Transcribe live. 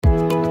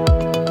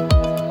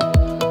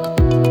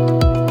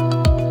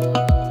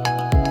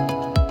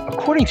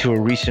According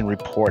to a recent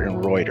report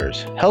in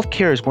Reuters,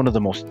 healthcare is one of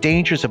the most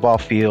dangerous of all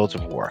fields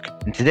of work,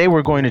 and today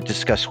we're going to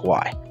discuss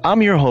why.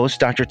 I'm your host,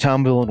 Dr.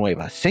 Tom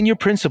Villanueva, Senior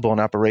Principal in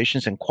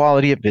Operations and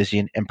Quality at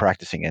Vizient and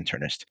practicing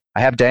internist.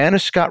 I have Diana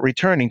Scott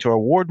returning to our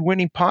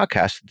award-winning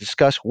podcast to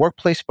discuss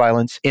workplace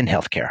violence in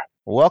healthcare.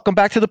 Welcome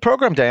back to the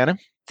program, Diana.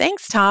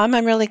 Thanks, Tom.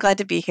 I'm really glad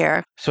to be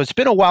here. So it's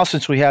been a while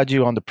since we had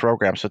you on the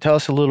program, so tell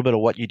us a little bit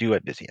of what you do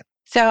at Vizient.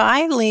 So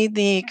I lead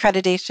the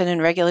accreditation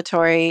and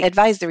regulatory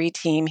advisory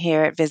team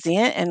here at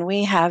Vizient, and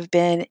we have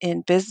been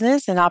in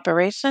business and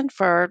operation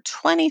for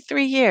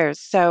 23 years.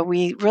 So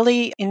we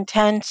really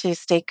intend to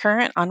stay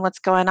current on what's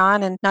going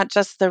on, and not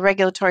just the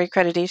regulatory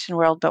accreditation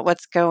world, but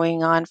what's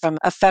going on from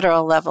a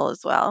federal level as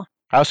well.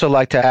 I also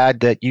like to add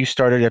that you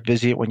started at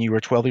Vizient when you were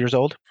 12 years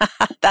old.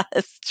 That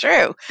is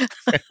true.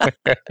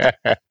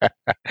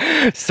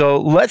 So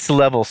let's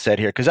level set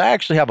here, because I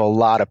actually have a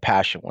lot of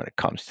passion when it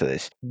comes to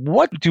this.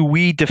 What do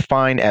we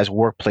define as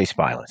workplace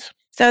violence?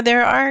 So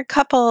there are a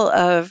couple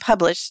of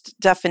published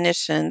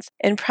definitions,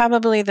 and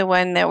probably the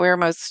one that we're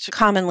most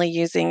commonly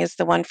using is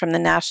the one from the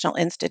National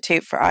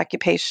Institute for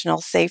Occupational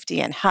Safety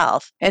and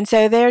Health. And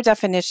so their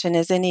definition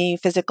is any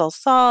physical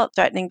assault,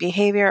 threatening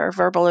behavior, or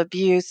verbal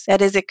abuse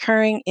that is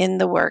occurring in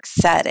the work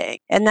setting.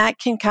 And that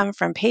can come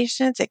from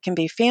patients, it can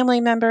be family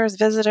members,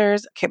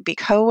 visitors, it could be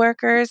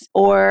coworkers,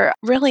 or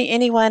really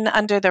anyone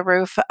under the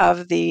roof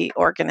of the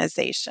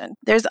organization.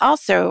 There's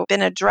also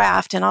been a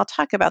draft, and I'll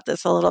talk about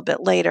this a little bit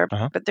later,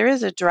 but there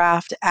is a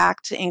draft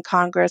act in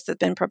Congress that's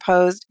been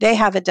proposed. They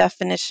have a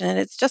definition, and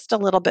it's just a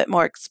little bit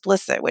more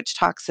explicit, which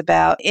talks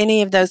about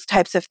any of those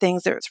types of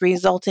things that's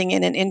resulting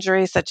in an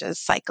injury, such as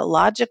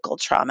psychological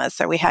trauma.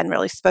 So we hadn't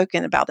really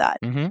spoken about that.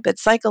 But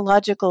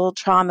psychological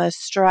trauma,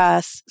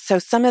 stress, so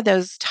some of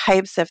those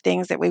types of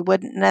things that we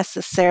wouldn't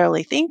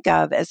necessarily think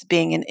of as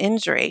being an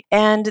injury.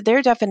 And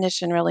their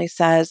definition really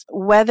says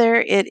whether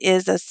it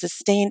is a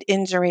sustained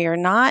injury or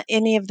not,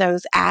 any of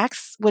those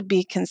acts would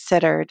be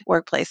considered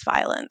workplace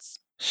violence.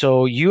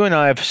 So you and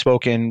I have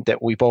spoken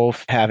that we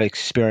both have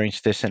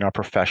experienced this in our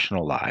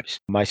professional lives.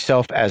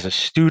 Myself as a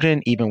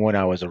student, even when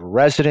I was a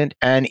resident,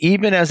 and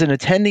even as an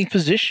attending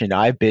physician,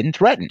 I've been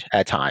threatened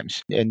at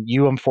times. And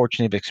you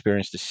unfortunately have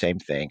experienced the same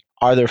thing.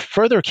 Are there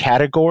further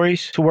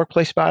categories to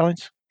workplace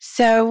violence?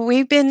 So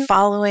we've been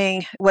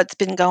following what's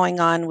been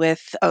going on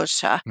with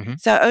OSHA.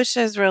 So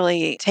OSHA is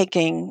really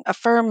taking a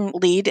firm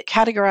lead,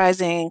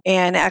 categorizing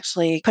and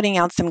actually putting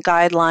out some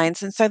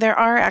guidelines. And so there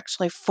are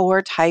actually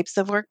 4 types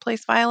of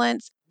workplace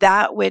violence.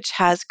 That which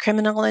has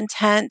criminal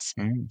intent.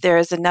 There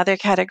is another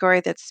category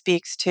that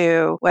speaks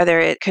to whether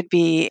it could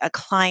be a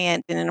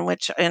client, in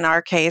which in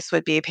our case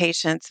would be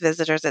patients,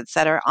 visitors, et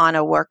cetera, on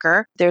a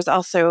worker. There's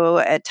also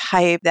a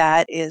type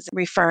that is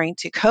referring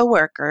to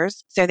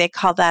coworkers. So they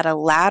call that a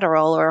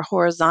lateral or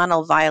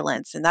horizontal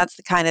violence. And that's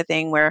the kind of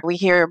thing where we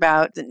hear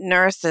about the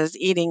nurses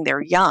eating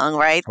their young,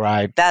 right?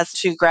 Right.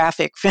 That's too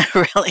graphic,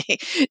 really.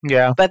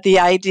 Yeah. But the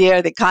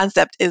idea, the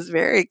concept is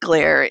very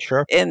clear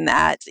Sure. in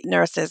that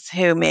nurses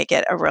who make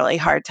it a really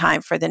hard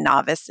time for the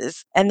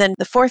novices. And then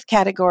the 4th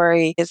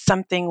category is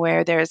something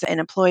where there's an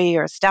employee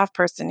or a staff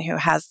person who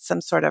has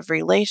some sort of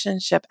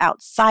relationship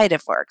outside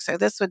of work. So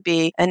this would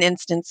be an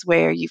instance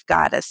where you've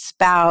got a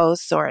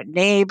spouse or a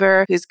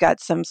neighbor who's got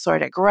some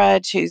sort of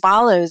grudge, who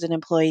follows an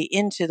employee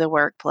into the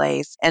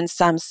workplace, and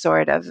some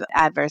sort of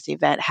adverse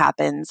event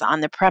happens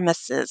on the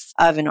premises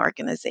of an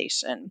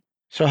organization.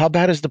 So how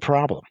bad is the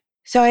problem?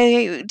 So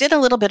I did a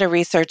little bit of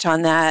research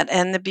on that,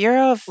 and the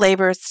Bureau of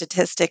Labor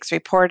Statistics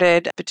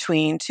reported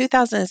between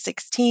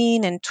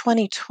 2016 and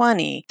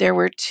 2020, there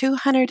were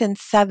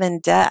 207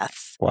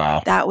 deaths.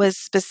 Wow. That was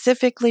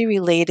specifically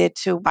related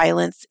to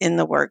violence in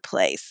the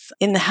workplace,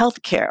 in the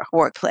healthcare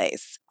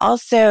workplace.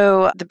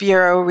 Also, the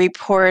Bureau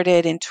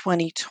reported in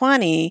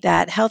 2020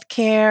 that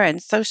healthcare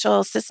and social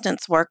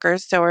assistance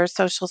workers, so our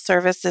social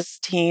services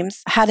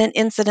teams, had an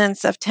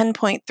incidence of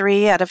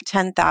 10.3 out of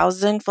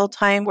 10,000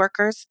 full-time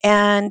workers.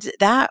 And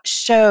that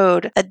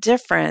showed a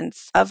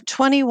difference of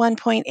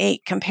 21.8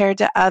 compared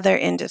to other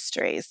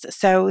industries.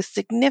 So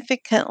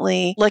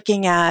significantly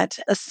looking at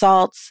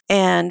assaults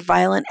and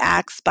violent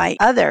acts by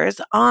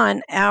others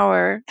on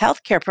our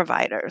healthcare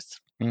providers.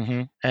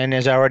 And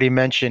as I already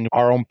mentioned,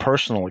 our own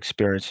personal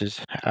experiences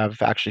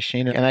have actually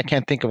seen it. And I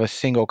can't think of a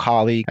single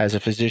colleague as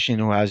a physician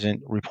who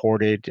hasn't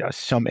reported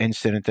some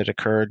incident that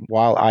occurred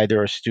while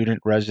either a student,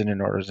 resident,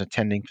 or as an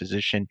attending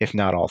physician, if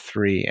not all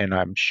 3. And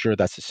I'm sure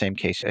that's the same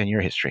case in your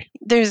history.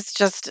 There's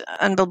just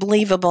an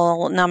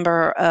unbelievable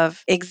number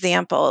of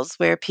examples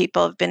where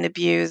people have been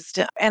abused.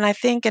 And I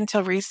think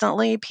until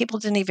recently, people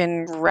didn't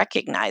even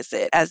recognize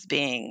it as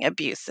being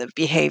abusive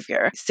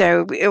behavior.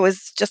 So it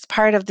was just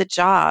part of the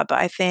job.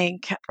 I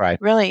think Right.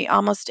 really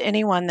almost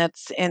anyone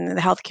that's in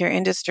the healthcare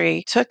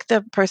industry took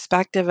the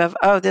perspective of,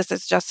 oh, this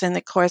is just in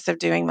the course of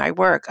doing my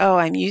work. Oh,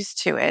 I'm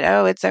used to it.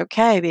 Oh, it's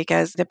okay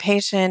because the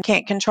patient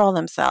can't control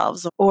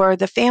themselves or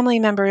the family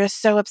member is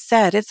so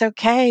upset. It's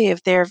okay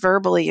if they're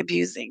verbally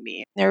abusing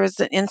me. There was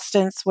an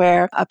instance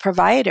where a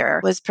provider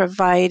was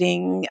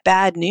providing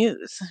bad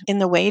news in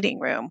the waiting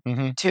room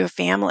to a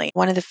family.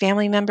 One of the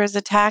family members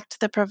attacked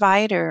the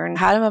provider and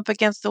had him up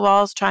against the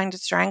walls trying to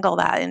strangle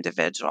that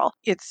individual.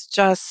 It's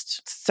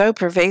just so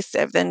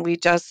pervasive, and we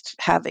just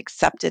have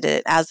accepted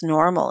it as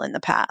normal in the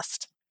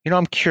past.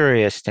 I'm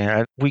curious,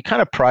 Dan. We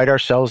kind of pride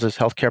ourselves as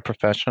healthcare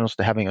professionals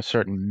to having a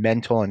certain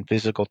mental and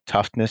physical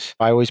toughness.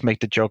 I always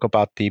make the joke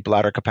about the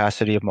bladder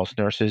capacity of most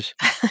nurses.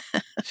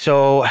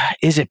 So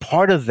is it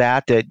part of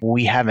that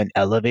we haven't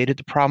elevated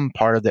the problem,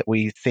 part of that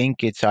we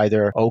think it's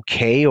either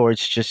okay or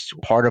it's just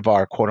part of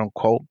our quote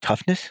unquote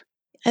toughness?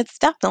 It's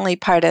definitely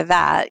part of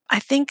that. I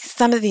think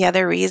some of the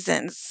other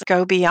reasons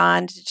go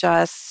beyond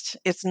just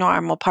it's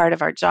normal part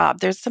of our job.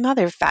 There's some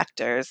other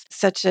factors,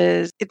 such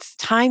as it's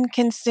time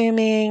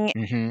consuming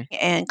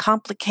and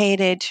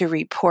complicated to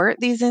report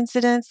these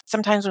incidents.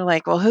 Sometimes we're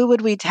like, well, who would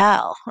we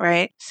tell,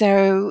 right?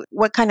 So,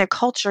 what kind of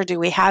culture do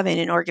we have in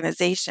an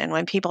organization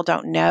when people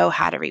don't know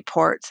how to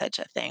report such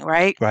a thing,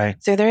 right? Right.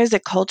 So, there is a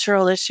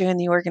cultural issue in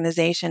the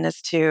organization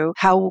as to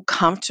how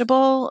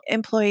comfortable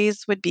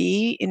employees would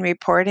be in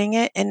reporting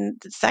it. And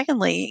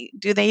secondly,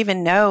 do they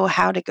even know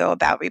how to go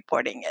about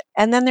reporting it?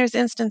 And then there's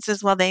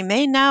instances, well, they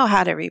may know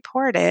how to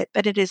report it,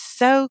 but it is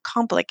so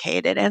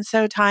complicated and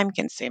so time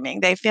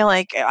consuming. They feel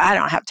like, I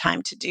don't have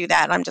time to do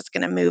that. I'm just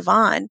going to move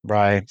on.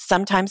 Right.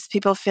 Sometimes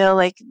people feel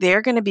like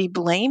they're going to be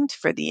blamed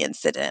for the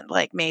incident.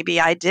 Like maybe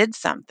I did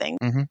something.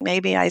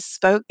 Maybe I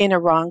spoke in a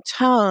wrong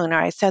tone or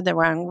I said the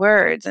wrong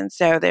words. And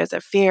so there's a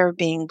fear of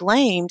being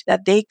blamed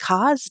that they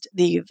caused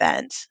the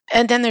event.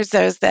 And then there's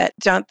those that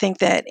don't think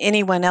that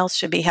anyone else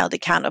should be held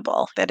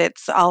accountable, that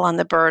it's all on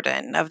the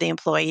burden of the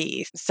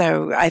employee.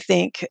 So I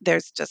think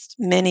there's just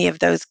many of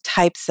those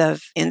types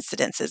of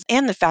incidences,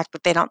 and the fact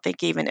that they don't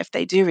think even if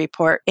they do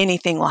report,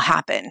 anything will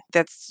happen.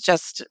 That's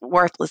just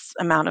worthless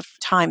amount of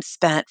time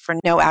spent for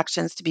no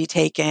actions to be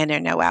taken or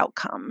no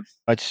outcome.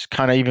 It's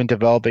kind of even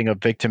developing a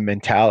victim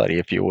mentality,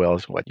 if you will,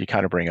 is what you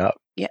kind of bring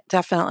up. Yeah,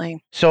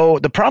 definitely. So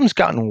the problem's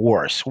gotten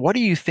worse. What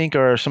do you think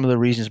are some of the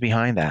reasons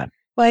behind that?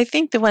 Well, I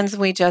think the ones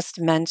we just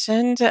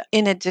mentioned,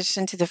 in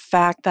addition to the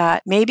fact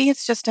that maybe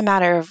it's just a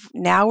matter of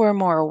now we're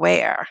more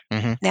aware.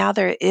 Now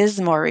there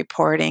is more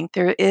reporting.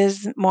 There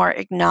is more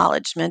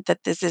acknowledgement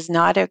that this is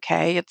not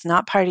okay. It's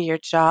not part of your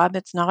job.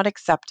 It's not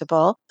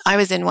acceptable. I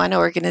was in one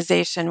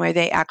organization where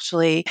they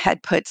actually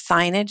had put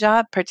signage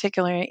up,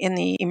 particularly in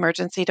the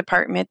emergency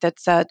department, that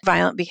said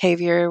violent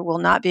behavior will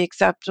not be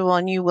acceptable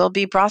and you will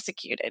be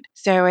prosecuted.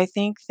 So I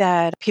think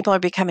that people are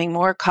becoming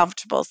more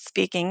comfortable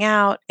speaking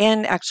out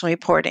and actually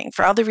reporting.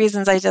 For all the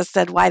reasons I just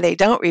said why they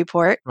don't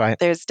report, Right.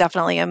 There's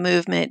definitely a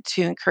movement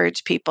to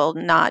encourage people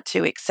not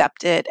to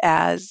accept it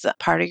as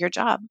part of your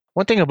job.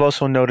 One thing I've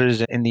also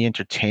noticed in the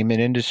entertainment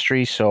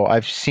industry, so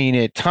I've seen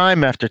it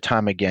time after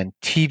time again,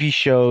 TV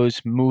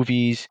shows,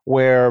 movies,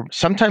 where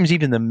sometimes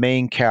even the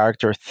main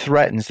character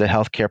threatens the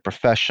healthcare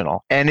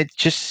professional, and it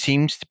just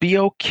seems to be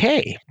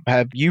okay.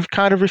 Have you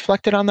kind of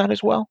reflected on that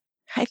as well?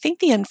 I think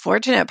the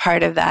unfortunate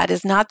part of that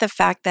is not the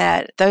fact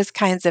that those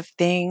kinds of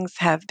things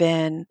have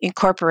been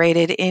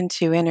incorporated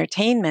into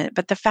entertainment,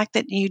 but the fact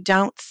that you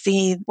don't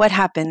see what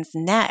happens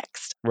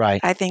next. Right.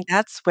 I think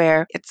that's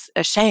where it's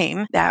a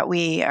shame that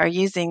we are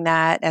using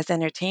that as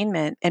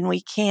entertainment and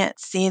we can't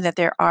see that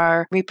there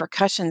are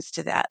repercussions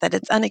to that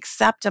it's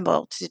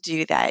unacceptable to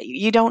do that.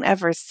 You don't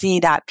ever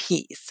see that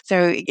piece.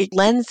 So it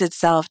lends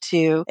itself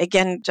to,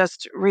 again,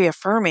 just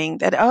reaffirming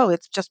that, oh,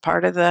 it's just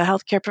part of the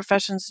healthcare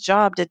profession's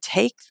job to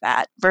take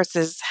that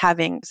versus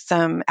having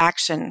some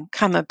action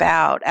come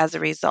about as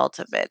a result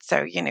of it.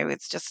 So,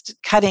 it's just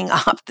cutting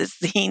off the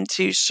scene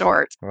too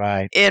short.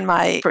 Right. In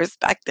my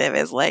perspective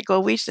is like,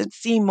 well, we should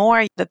see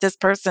more that this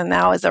person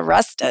now is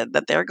arrested,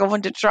 that they're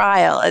going to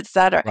trial,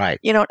 etc. Right.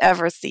 You don't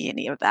ever see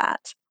any of that.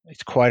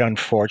 It's quite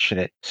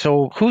unfortunate.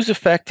 So who's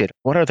affected?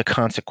 What are the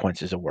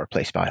consequences of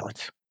workplace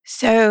violence?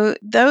 So,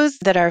 those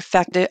that are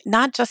affected,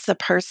 not just the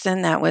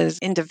person that was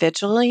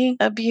individually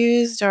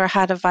abused or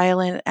had a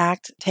violent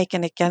act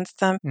taken against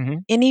them,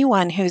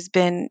 anyone who's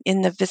been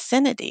in the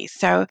vicinity.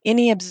 So,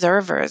 any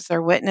observers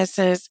or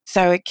witnesses.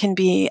 So, it can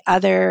be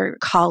other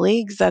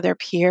colleagues, other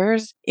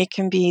peers. It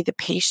can be the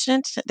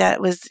patient that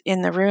was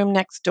in the room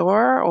next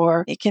door,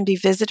 or it can be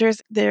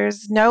visitors.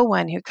 There's no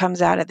one who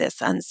comes out of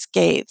this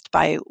unscathed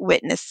by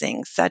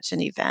witnessing such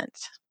an event.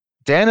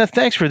 Dana,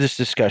 thanks for this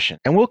discussion,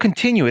 and we'll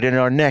continue it in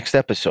our next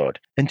episode.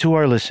 And to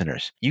our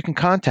listeners, you can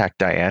contact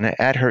Diana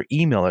at her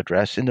email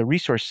address in the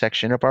resource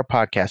section of our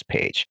podcast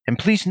page. And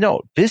please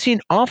note, Vizient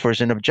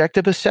offers an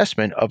objective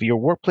assessment of your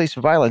workplace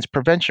violence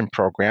prevention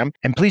program,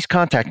 and please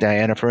contact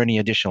Diana for any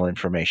additional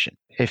information.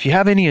 If you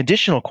have any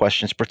additional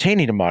questions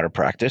pertaining to Modern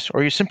Practice,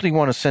 or you simply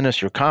want to send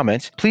us your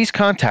comments, please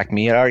contact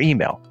me at our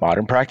email,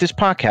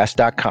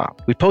 modernpracticepodcast.com.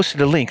 We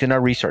posted a link in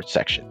our research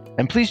section.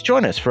 And please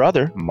join us for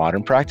other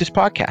Modern Practice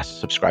podcasts.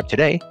 Subscribe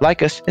today,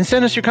 like us, and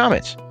send us your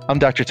comments. I'm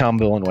Dr. Tom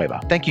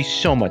Villanueva. Thank you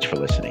so much for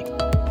listening.